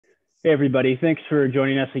Hey everybody, thanks for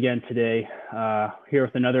joining us again today. Here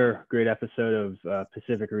with another great episode of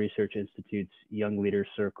Pacific Research Institute's Young Leaders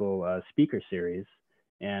Circle speaker series.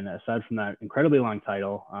 And aside from that incredibly long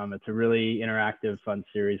title, it's a really interactive, fun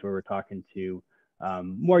series where we're talking to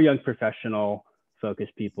more young professional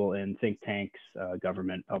focused people in think tanks,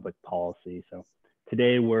 government, public policy. So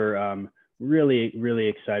today we're really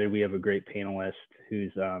excited. We have a great panelist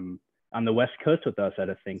who's on the West Coast with us at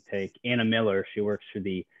a think tank, Anna Miller. She works for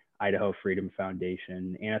the Idaho Freedom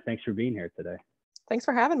Foundation. Anna, thanks for being here today. Thanks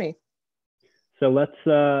for having me. So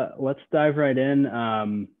let's dive right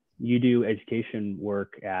in. You do education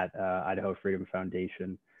work at Idaho Freedom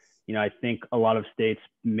Foundation. You know, I think a lot of states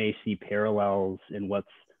may see parallels in what's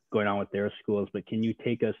going on with their schools, but can you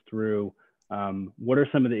take us through what are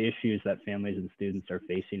some of the issues that families and students are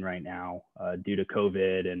facing right now due to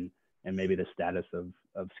COVID and maybe the status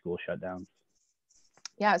of school shutdowns?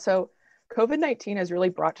 Yeah, so COVID-19 has really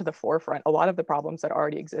brought to the forefront a lot of the problems that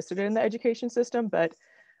already existed in the education system, but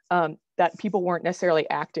that people weren't necessarily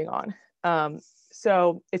acting on.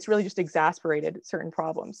 So it's really just exacerbated certain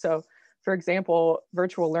problems. So for example,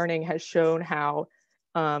 virtual learning has shown how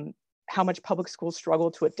much public schools struggle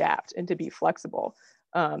to adapt and to be flexible.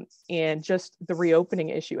 And just the reopening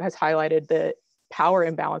issue has highlighted the power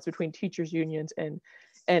imbalance between teachers' unions and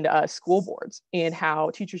school boards, and how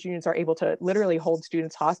teachers unions are able to literally hold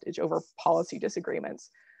students hostage over policy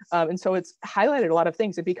disagreements. And so it's highlighted a lot of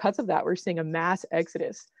things. And because of that, we're seeing a mass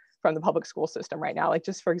exodus from the public school system right now. Like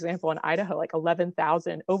just for example, in Idaho, like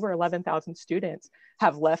over 11,000 students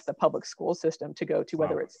have left the public school system to go to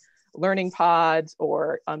whether it's learning pods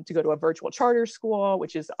or to go to a virtual charter school,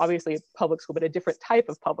 which is obviously a public school, but a different type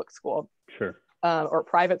of public school. Sure. Or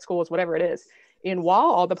private schools, whatever it is. And while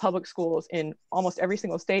all the public schools in almost every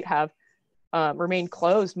single state have remained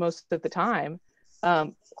closed most of the time,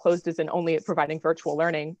 closed as in only providing virtual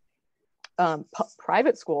learning,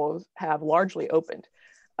 private schools have largely opened.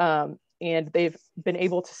 And they've been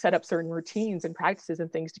able to set up certain routines and practices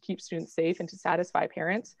and things to keep students safe and to satisfy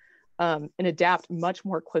parents and adapt much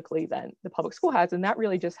more quickly than the public school has. And that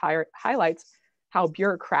really just highlights how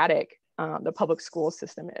bureaucratic the public school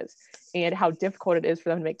system is and how difficult it is for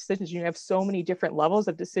them to make decisions. You have so many different levels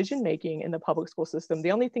of decision making in the public school system.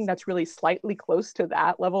 The only thing that's really slightly close to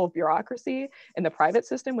that level of bureaucracy in the private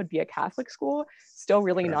system would be a Catholic school. Still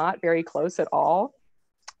really not very close at all.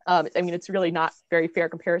 I mean, it's really not very fair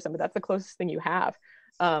comparison, but that's the closest thing you have.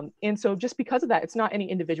 And so just because of that, it's not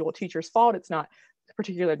any individual teacher's fault. It's not a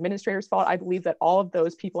particular administrator's fault. I believe that all of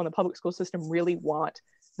those people in the public school system really want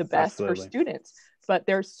the best for students. But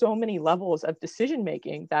there's so many levels of decision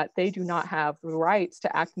making that they do not have the rights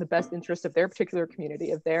to act in the best interest of their particular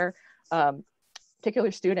community, of their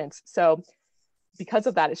particular students. So because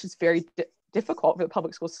of that, it's just very difficult for the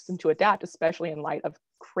public school system to adapt, especially in light of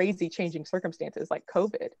crazy changing circumstances like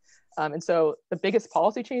COVID. And so the biggest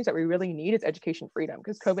policy change that we really need is education freedom,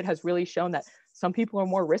 because COVID has really shown that some people are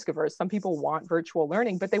more risk averse. Some people want virtual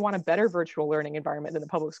learning, but they want a better virtual learning environment than the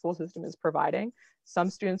public school system is providing.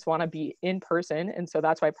 Some students want to be in person. And so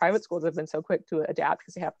that's why private schools have been so quick to adapt,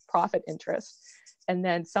 because they have profit interests. And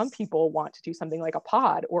then some people want to do something like a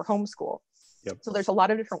pod or homeschool. Yep. So there's a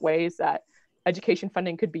lot of different ways that education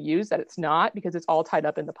funding could be used that it's not, because it's all tied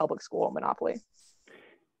up in the public school monopoly.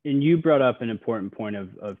 And you brought up an important point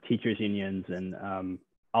of teachers unions, and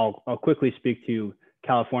I'll quickly speak to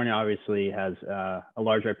California. Obviously has a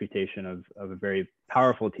large reputation of a very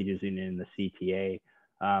powerful teachers union, the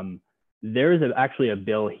CTA. There is actually a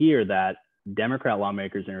bill here that Democrat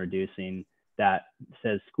lawmakers are introducing that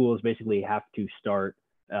says schools basically have to start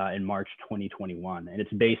in March 2021, and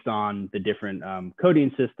it's based on the different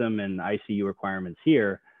coding system and ICU requirements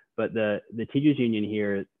here. But the teachers union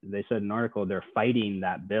here, they said in an article, they're fighting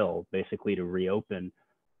that bill basically to reopen.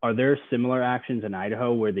 Are there similar actions in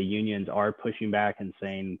Idaho where the unions are pushing back and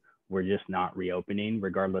saying, we're just not reopening,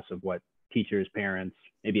 regardless of what teachers, parents,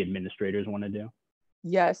 maybe administrators want to do?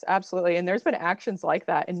 Yes, absolutely. And there's been actions like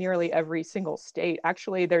that in nearly every single state.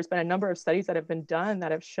 Actually, there's been a number of studies that have been done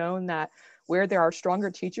that have shown that where there are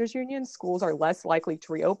stronger teachers unions, schools are less likely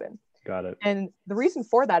to reopen. Got it. And the reason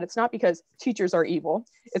for that, it's not because teachers are evil.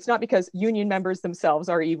 It's not because union members themselves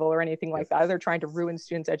are evil or anything like that. They're trying to ruin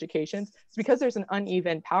students' educations. It's because there's an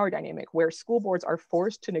uneven power dynamic where school boards are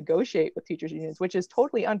forced to negotiate with teachers unions, which is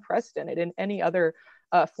totally unprecedented in any other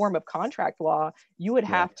form of contract law. You would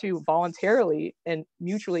have to voluntarily and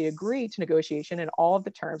mutually agree to negotiation in all of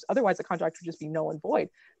the terms. Otherwise, the contract would just be null and void.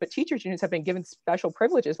 But teachers unions have been given special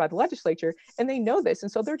privileges by the legislature, and they know this.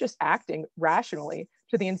 And so they're just acting rationally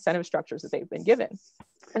to the incentive structures that they've been given.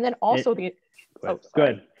 And then also the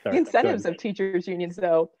incentives of teachers unions,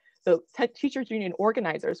 though, the teachers union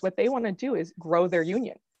organizers, what they want to do is grow their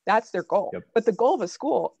union. That's their goal. Yep. But the goal of a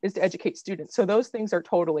school is to educate students. So those things are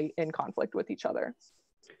totally in conflict with each other.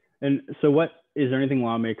 And so is there anything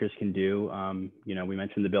lawmakers can do? We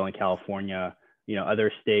mentioned the bill in California,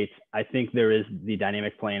 other states. I think there is the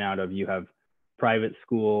dynamic playing out of you have private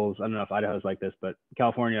schools. I don't know if Idaho's like this, but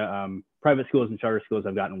California, private schools and charter schools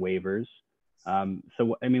have gotten waivers.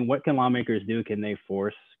 What can lawmakers do? Can they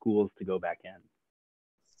force schools to go back in?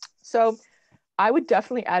 So I would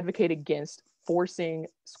definitely advocate against forcing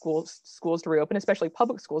schools to reopen, especially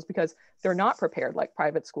public schools, because they're not prepared like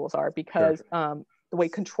private schools are, because sure. The way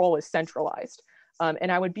control is centralized.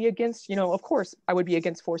 And I would be against, of course, I would be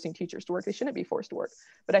against forcing teachers to work. They shouldn't be forced to work.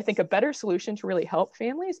 But I think a better solution to really help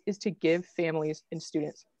families is to give families and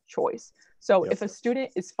students choice. So if a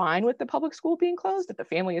student is fine with the public school being closed, if the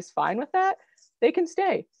family is fine with that, they can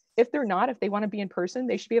stay. If they're not, if they want to be in person,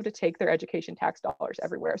 they should be able to take their education tax dollars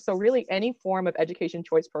everywhere. So really any form of education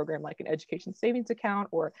choice program, like an education savings account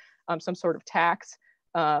or some sort of tax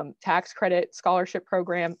credit scholarship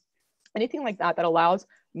program, anything like that allows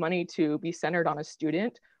money to be centered on a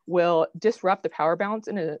student will disrupt the power balance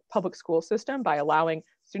in a public school system by allowing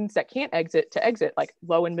students that can't exit to exit, like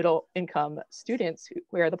low and middle income students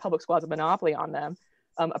where the public school has a monopoly on them.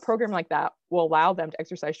 A program like that will allow them to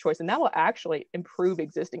exercise choice, and that will actually improve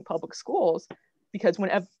existing public schools, because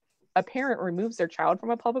when a parent removes their child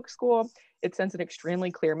from a public school, it sends an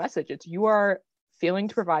extremely clear message. It's, you are failing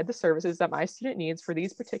to provide the services that my student needs for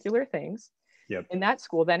these particular things. Yep. And that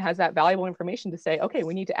school then has that valuable information to say, okay,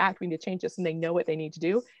 we need to act, we need to change this, and they know what they need to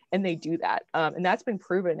do, and they do that. And that's been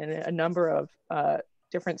proven in a number of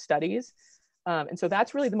different studies. And so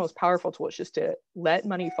that's really the most powerful tool, is just to let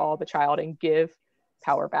money follow the child and give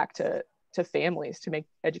power back to families to make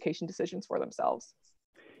education decisions for themselves.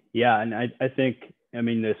 Yeah, and I think,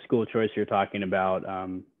 the school choice you're talking about,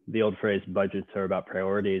 the old phrase, budgets are about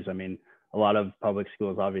priorities. A lot of public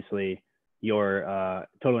schools, obviously, your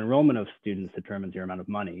total enrollment of students determines your amount of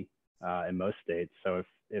money in most states. So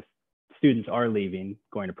if students are leaving,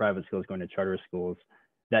 going to private schools, going to charter schools,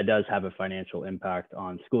 that does have a financial impact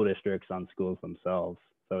on school districts, on schools themselves.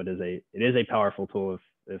 So it is a powerful tool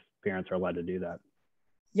if parents are allowed to do that.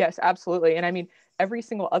 Yes, absolutely. And every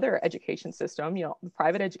single other education system, the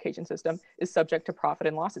private education system is subject to profit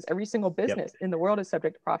and losses. Every single business in the world is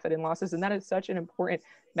subject to profit and losses. And that is such an important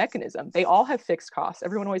mechanism. They all have fixed costs.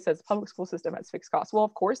 Everyone always says the public school system has fixed costs. Well,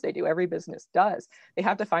 of course they do. Every business does. They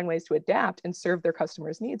have to find ways to adapt and serve their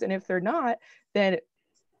customers' needs. And if they're not, then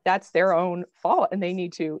that's their own fault, and they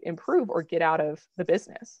need to improve or get out of the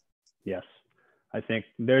business. Yes. I think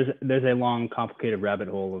there's a long, complicated rabbit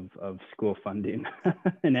hole of school funding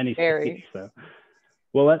in any state. So,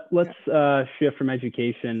 well, let's shift from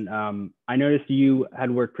education. I noticed you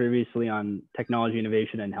had worked previously on technology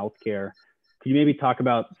innovation and healthcare. Could you maybe talk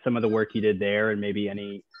about some of the work you did there, and maybe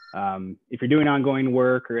any, if you're doing ongoing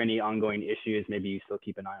work or any ongoing issues, maybe you still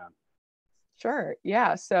keep an eye on? Sure.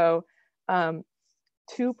 Yeah. So,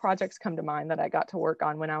 two projects come to mind that I got to work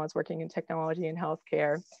on when I was working in technology and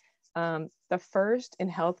healthcare. The first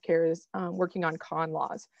in healthcare is working on CON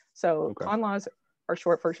laws. So CON laws are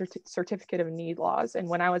short for Certificate of Need laws. And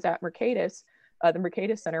when I was at Mercatus, the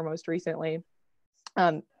Mercatus Center most recently,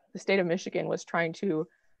 the state of Michigan was trying to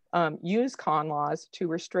use CON laws to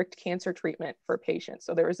restrict cancer treatment for patients.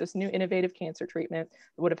 So there was this new innovative cancer treatment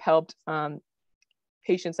that would have helped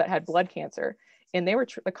patients that had blood cancer. And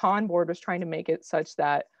the CON board was trying to make it such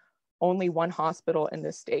that only one hospital in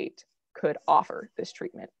the state could offer this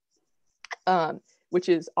treatment. Which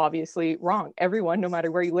is obviously wrong. Everyone, no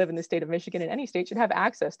matter where you live in the state of Michigan, in any state, should have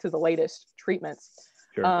access to the latest treatments.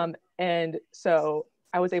 Sure. And so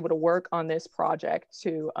I was able to work on this project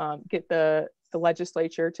to get the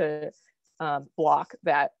legislature to block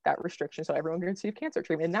that restriction, so everyone can receive cancer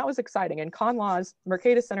treatment. And that was exciting. And CON laws,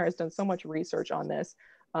 Mercatus Center has done so much research on this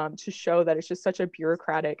to show that it's just such a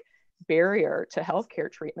bureaucratic barrier to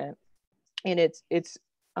healthcare treatment, and it's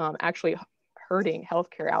actually hurting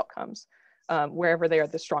healthcare outcomes. Wherever they are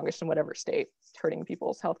the strongest in whatever state, hurting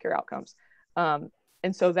people's healthcare outcomes.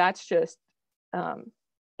 And so that's just an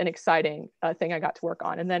exciting thing I got to work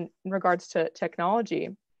on. And then in regards to technology,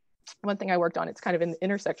 one thing I worked on, it's kind of in the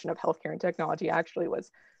intersection of healthcare and technology, actually,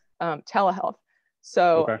 was telehealth.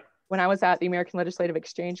 So when I was at the American Legislative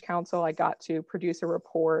Exchange Council, I got to produce a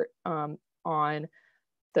report on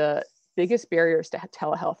the biggest barriers to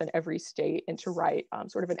telehealth in every state, and to write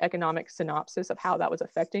sort of an economic synopsis of how that was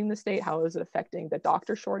affecting the state, how was it affecting the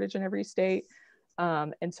doctor shortage in every state.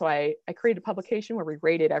 And so I created a publication where we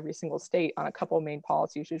rated every single state on a couple of main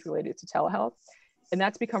policy issues related to telehealth. And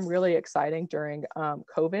that's become really exciting during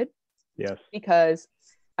COVID. Yes. Because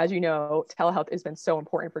as you know, telehealth has been so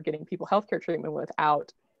important for getting people healthcare treatment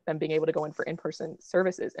without them being able to go in for in-person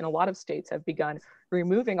services. And a lot of states have begun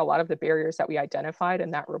removing a lot of the barriers that we identified in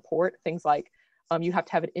that report. Things like you have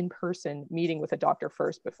to have an in-person meeting with a doctor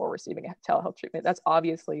first before receiving a telehealth treatment. That's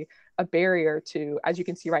obviously a barrier to, as you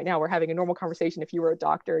can see right now, we're having a normal conversation. If you were a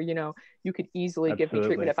doctor, you know, you could easily give me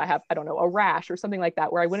treatment if I have, I don't know, a rash or something like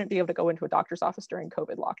that, where I wouldn't be able to go into a doctor's office during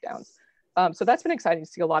COVID lockdowns. So that's been exciting to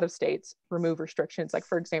see a lot of states remove restrictions. Like,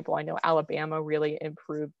 for example, I know Alabama really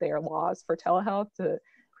improved their laws for telehealth to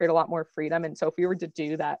create a lot more freedom. And so if we were to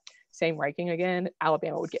do that same ranking again,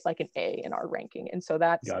 Alabama would get like an A in our ranking. And so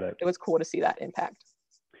it was cool to see that impact.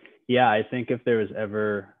 Yeah, I think if there was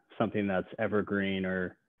ever something that's evergreen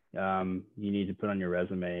or you need to put on your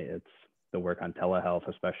resume, it's the work on telehealth,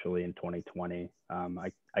 especially in 2020.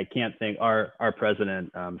 I can't think, our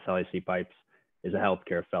president, Sally C. Pipes, is a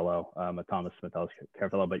healthcare fellow, a Thomas Smith healthcare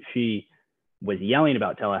fellow, but she was yelling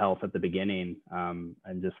about telehealth at the beginning,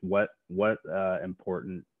 and just what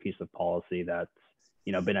important piece of policy that's,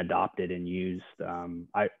 you know, been adopted and used.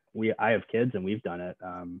 I have kids and we've done it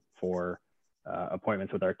for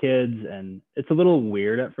appointments with our kids, and it's a little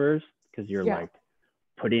weird at first because you're like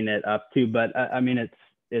putting it up to, but I mean,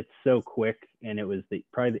 it's so quick, and it was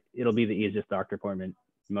it'll be the easiest doctor appointment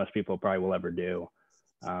most people probably will ever do.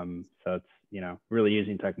 So it's, you know, really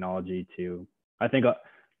using technology to, I think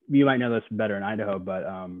you might know this better in Idaho, but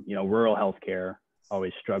you know, rural healthcare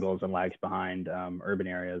always struggles and lags behind urban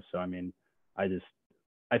areas. So I mean, I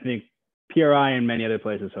think PRI and many other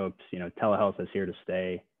places hopes, you know, telehealth is here to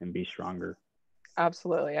stay and be stronger.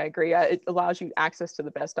 Absolutely, I agree. It allows you access to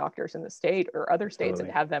the best doctors in the state or other states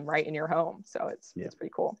and have them right in your home. So it's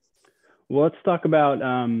pretty cool. Well, let's talk about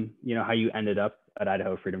you know, how you ended up at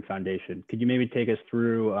Idaho Freedom Foundation. Could you maybe take us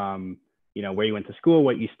through you know, where you went to school,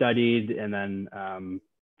 what you studied, and then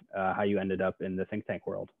how you ended up in the think tank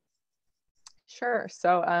world? Sure.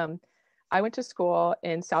 So I went to school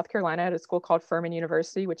in South Carolina at a school called Furman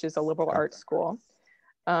University, which is a liberal arts school.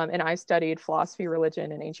 And I studied philosophy,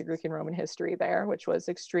 religion, and ancient Greek and Roman history there, which was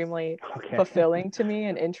extremely fulfilling to me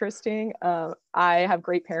and interesting. I have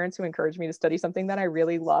great parents who encouraged me to study something that I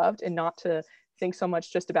really loved and not to think so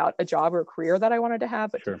much just about a job or a career that I wanted to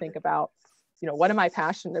have, but to think about, you know, what am I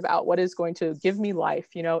passionate about? What is going to give me life?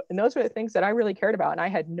 You know, and those were the things that I really cared about. And I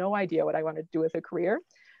had no idea what I wanted to do with a career,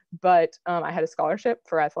 but I had a scholarship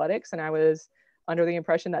for athletics, and I was under the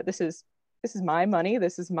impression that this is my money.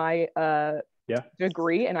 This is my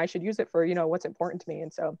degree, and I should use it for, you know, what's important to me.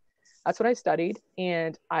 And so that's what I studied,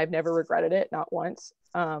 and I've never regretted it, not once.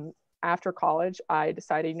 After college, I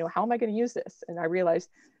decided, you know, how am I going to use this? And I realized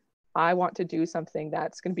I want to do something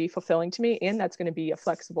that's going to be fulfilling to me, and that's going to be a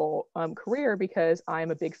flexible career, because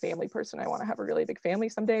I'm a big family person. I want to have a really big family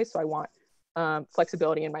someday, so I want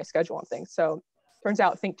flexibility in my schedule and things. So turns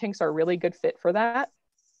out think tanks are a really good fit for that.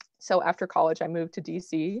 So after college, I moved to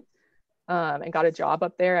DC and got a job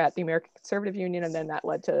up there at the American Conservative Union, and then that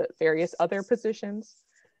led to various other positions.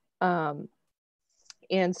 And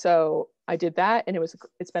so I did that, and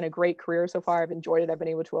it's been a great career so far. I've enjoyed it. I've been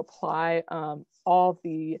able to apply all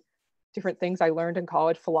the different things I learned in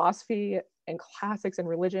college. Philosophy and classics and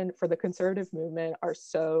religion for the conservative movement are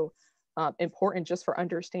so important just for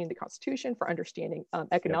understanding the Constitution, for understanding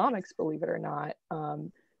economics, believe it or not.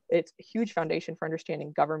 It's a huge foundation for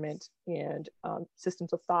understanding government and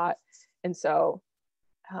systems of thought. And so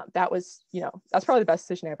that was, you know, that's probably the best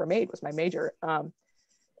decision I ever made, was my major.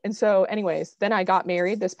 And so anyways, then I got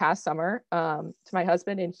married this past summer to my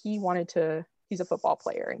husband, and he's a football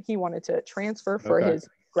player, and he wanted to transfer for his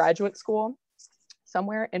graduate school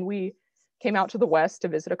somewhere. And we came out to the West to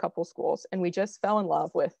visit a couple schools, and we just fell in love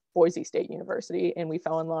with Boise State University. And we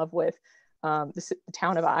fell in love with the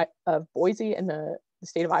town of Boise and the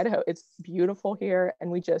state of Idaho. It's beautiful here, and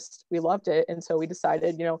we loved it. And so we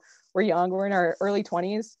decided, you know, we're young, we're in our early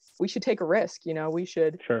 20s, we should take a risk, you know, we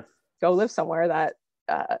should go live somewhere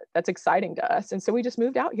that's exciting to us. And so we just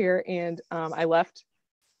moved out here, and I left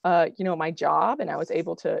you know, my job, and I was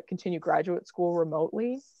able to continue graduate school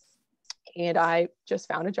remotely. And I just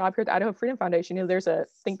found a job here at the Idaho Freedom Foundation. You know, there's a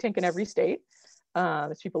think tank in every state.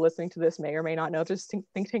 As people listening to this may or may not know, there's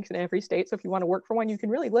think tanks in every state. So if you want to work for one, you can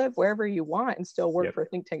really live wherever you want and still work for a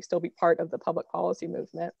think tank, still be part of the public policy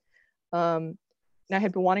movement. And I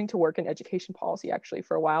had been wanting to work in education policy actually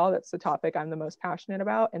for a while. That's the topic I'm the most passionate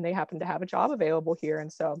about. And they happened to have a job available here.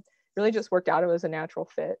 And so really just worked out. It was a natural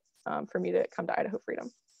fit for me to come to Idaho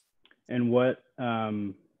Freedom. And what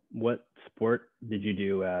sport did you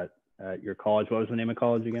do at your college? What was the name of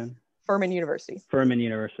college again? Furman University. Furman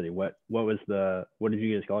University. What did you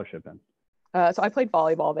get a scholarship in? So I played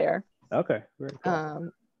volleyball there. Okay, very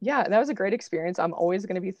cool. Yeah, that was a great experience. I'm always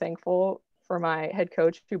going to be thankful for my head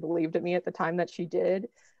coach who believed in me at the time that she did.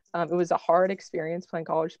 It was a hard experience playing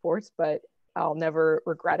college sports, but I'll never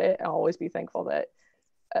regret it. I'll always be thankful that,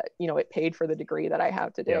 it paid for the degree that I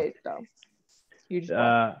have Yeah. today. So huge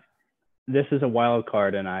plus. This is a wild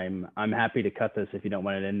card, and I'm happy to cut this if you don't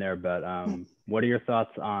want it in there. But what are your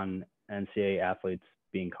thoughts on NCAA athletes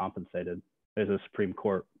being compensated? There's a Supreme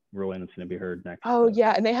Court ruling that's going to be heard next. Oh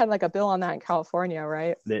yeah, and they had like a bill on that in California,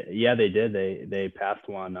 right? They did. They passed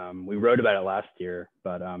one. We wrote about it last year,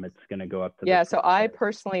 but it's going to go up to yeah. So I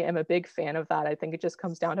personally am a big fan of that. I think it just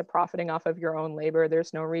comes down to profiting off of your own labor.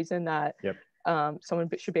 There's no reason that Yep. Someone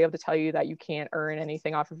should be able to tell you that you can't earn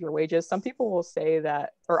anything off of your wages. Some people will say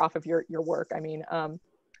that, or off of your work. I mean,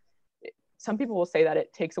 some people will say that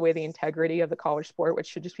it takes away the integrity of the college sport, which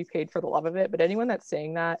should just be paid for the love of it. But anyone that's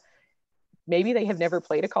saying that, maybe they have never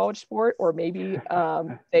played a college sport, or maybe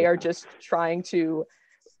they are just trying to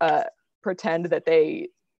pretend that they,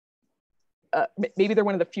 maybe they're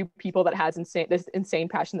one of the few people that has this insane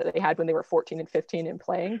passion that they had when they were 14 and 15 and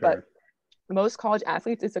playing. Sure. But most college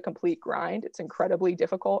athletes, it's a complete grind. It's incredibly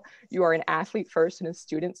difficult. You are an athlete first and a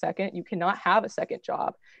student second. You cannot have a second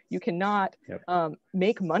job. You cannot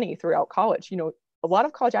make money throughout college. A lot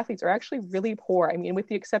of college athletes are actually really poor. I mean, with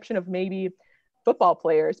the exception of maybe football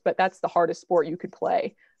players, but that's the hardest sport you could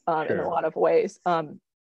play in a lot of ways. And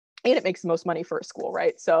it makes the most money for a school,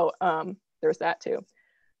 right? So there's that too.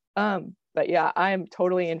 But yeah, I am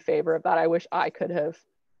totally in favor of that. I wish I could have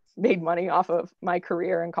made money off of my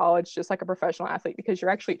career in college just like a professional athlete, because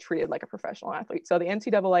you're actually treated like a professional athlete. So the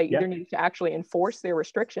NCAA either needs to actually enforce their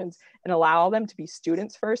restrictions and allow them to be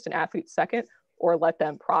students first and athletes second, or let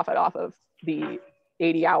them profit off of the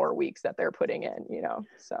 80-hour weeks that they're putting in,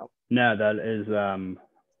 so. No, that is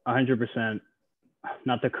 100%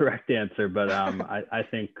 not the correct answer, but I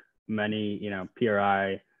think many,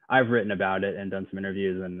 PRI, I've written about it and done some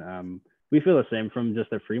interviews, and we feel the same from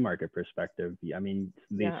just a free market perspective. I mean,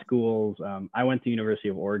 these schools, I went to University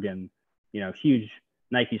of Oregon, huge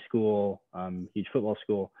Nike school, huge football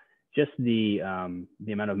school, just the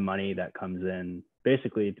amount of money that comes in,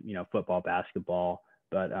 basically, football, basketball,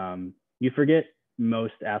 but you forget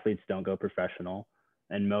most athletes don't go professional.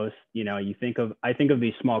 And most, I think of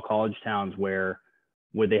these small college towns where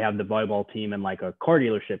would they have the volleyball team in like a car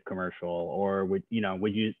dealership commercial, or would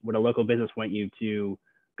a local business want you to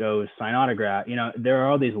go sign autograph? There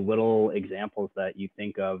are all these little examples that you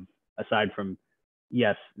think of, aside from,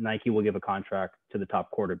 yes, Nike will give a contract to the top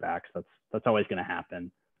quarterbacks. That's always going to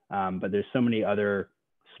happen. But there's so many other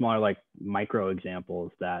smaller, like micro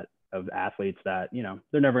examples of athletes that,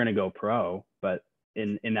 they're never going to go pro, but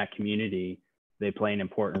in that community, they play an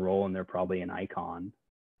important role, and they're probably an icon.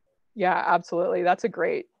 Yeah, absolutely. That's a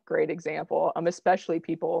great example. Especially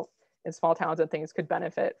people in small towns and things could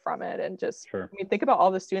benefit from it. And just, I mean, think about all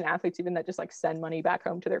the student athletes, even that just like send money back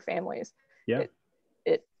home to their families. Yeah.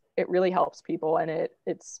 It really helps people. And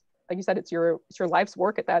it's, like you said, it's your life's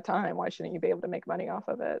work at that time. Why shouldn't you be able to make money off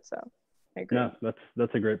of it? So I agree. No,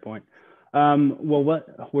 that's a great point. Well,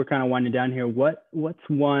 we're kind of winding down here. What's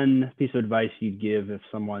one piece of advice you'd give if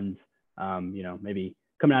someone's, maybe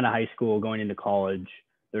coming out of high school, going into college,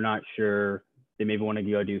 they're not sure, they maybe want to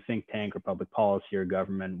go do think tank or public policy or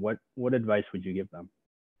government. What advice would you give them?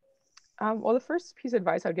 Well, the first piece of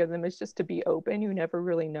advice I'd give them is just to be open. You never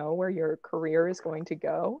really know where your career is going to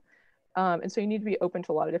go. And so you need to be open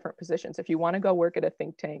to a lot of different positions. If you want to go work at a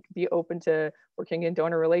think tank, be open to working in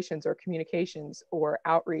donor relations or communications or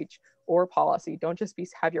outreach or policy. Don't just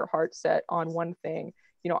have your heart set on one thing.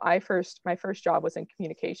 My first job was in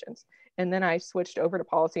communications, and then I switched over to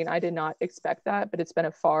policy, and I did not expect that, but it's been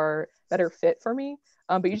a far better fit for me.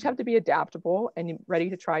 But you just have to be adaptable and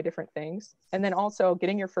ready to try different things. And then also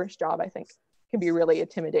getting your first job, I think, can be really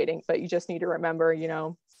intimidating, but you just need to remember,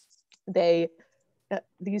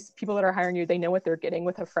 these people that are hiring you, they know what they're getting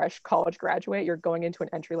with a fresh college graduate. You're going into an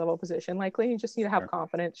entry-level position likely. You just need to have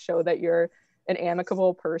confidence, show that you're an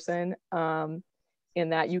amicable person, in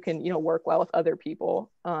that you can, work well with other people.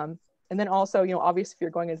 And then also, obviously, if you're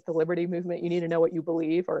going into the liberty movement, you need to know what you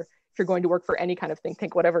believe, or if you're going to work for any kind of think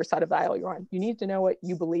tank, whatever side of the aisle you're on, you need to know what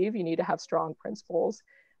you believe. You need to have strong principles,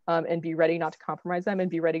 and be ready not to compromise them, and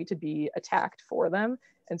be ready to be attacked for them.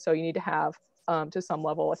 And so you need to have, to some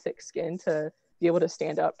level, a thick skin to be able to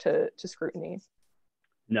stand up to scrutiny.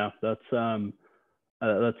 No, that's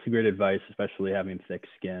great advice, especially having thick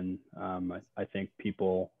skin. I think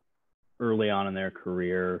people early on in their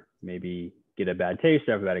career maybe get a bad taste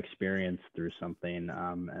or have a bad experience through something.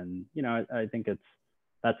 And, I think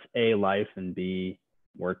that's A, life, and B,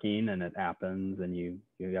 working, and it happens, and you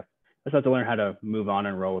just have to learn how to move on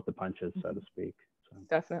and roll with the punches, so to speak. So.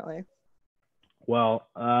 Definitely. Well,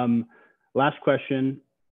 last question,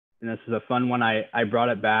 and this is a fun one. I brought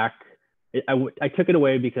it back. I took it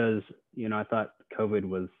away because, you know, I thought COVID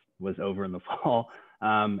was over in the fall,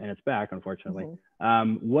 and it's back, unfortunately.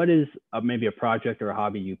 Mm-hmm. What is maybe a project or a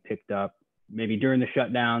hobby you picked up maybe during the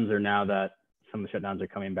shutdowns or now that some of the shutdowns are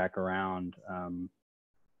coming back around?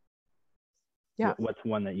 Yeah. What's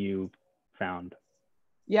one that you found?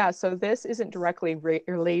 Yeah, so this isn't directly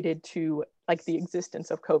related to like the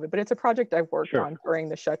existence of COVID, but it's a project I've worked Sure. on during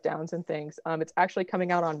the shutdowns and things. It's actually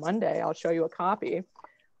coming out on Monday. I'll show you a copy.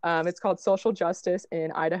 It's called Social Justice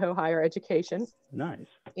in Idaho Higher Education. Nice.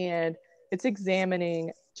 And it's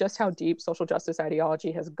examining just how deep social justice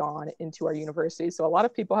ideology has gone into our universities. So a lot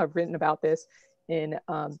of people have written about this in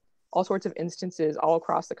all sorts of instances all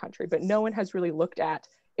across the country, but no one has really looked at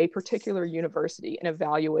a particular university and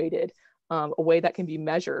evaluated a way that can be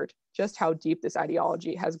measured just how deep this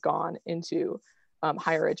ideology has gone into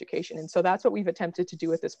higher education. And so that's what we've attempted to do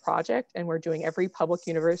with this project. And we're doing every public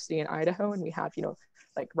university in Idaho. And we have, you know,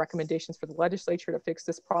 like recommendations for the legislature to fix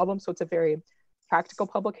this problem. So it's a very practical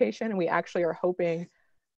publication. And we actually are hoping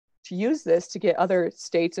to use this to get other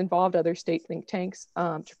states involved, other state think tanks,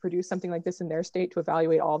 to produce something like this in their state to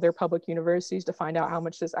evaluate all their public universities to find out how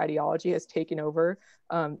much this ideology has taken over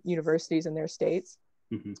universities in their states,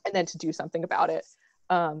 and then to do something about it.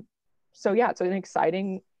 So yeah, it's an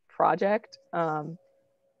exciting project.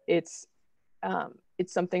 It's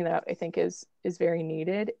something that I think is very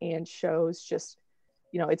needed and shows just,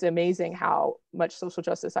 you know, it's amazing how much social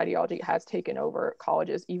justice ideology has taken over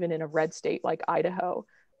colleges, even in a red state like Idaho,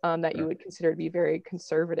 that you would consider to be very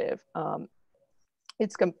conservative.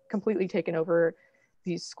 It's completely taken over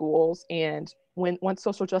these schools. And once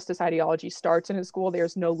social justice ideology starts in a school,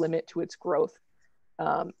 there's no limit to its growth.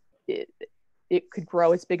 It could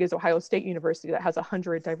grow as big as Ohio State University that has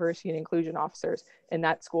 100 diversity and inclusion officers, and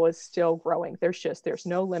that school is still growing. There's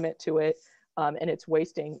no limit to it, and it's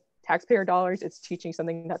wasting taxpayer dollars. It's teaching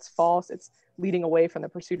something that's false. It's leading away from the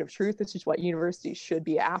pursuit of truth. This is what universities should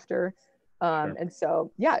be after. And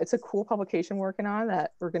so, yeah, it's a cool publication we're working on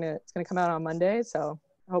that it's gonna come out on Monday. So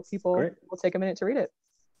I hope people will take a minute to read it.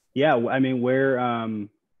 Yeah, I mean, where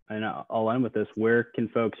and I'll end with this. Where can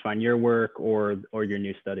folks find your work or your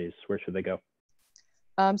new studies? Where should they go?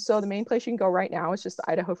 So the main place you can go right now is just the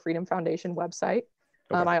Idaho Freedom Foundation website.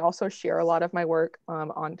 I also share a lot of my work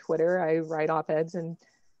on Twitter. I write op-eds and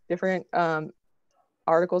different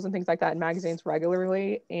articles and things like that in magazines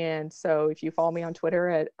regularly. And so if you follow me on Twitter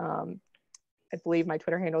at, I believe my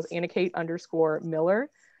Twitter handle is Anna_Kate_Miller,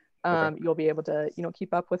 you'll be able to, you know,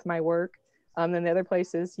 keep up with my work. Then the other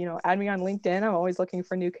place is, you know, add me on LinkedIn. I'm always looking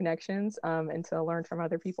for new connections and to learn from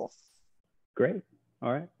other people. Great.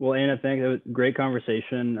 All right. Well, Anna, thanks. It was a great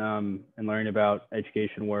conversation and learning about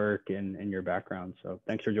education work and your background. So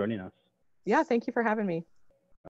thanks for joining us. Yeah, thank you for having me.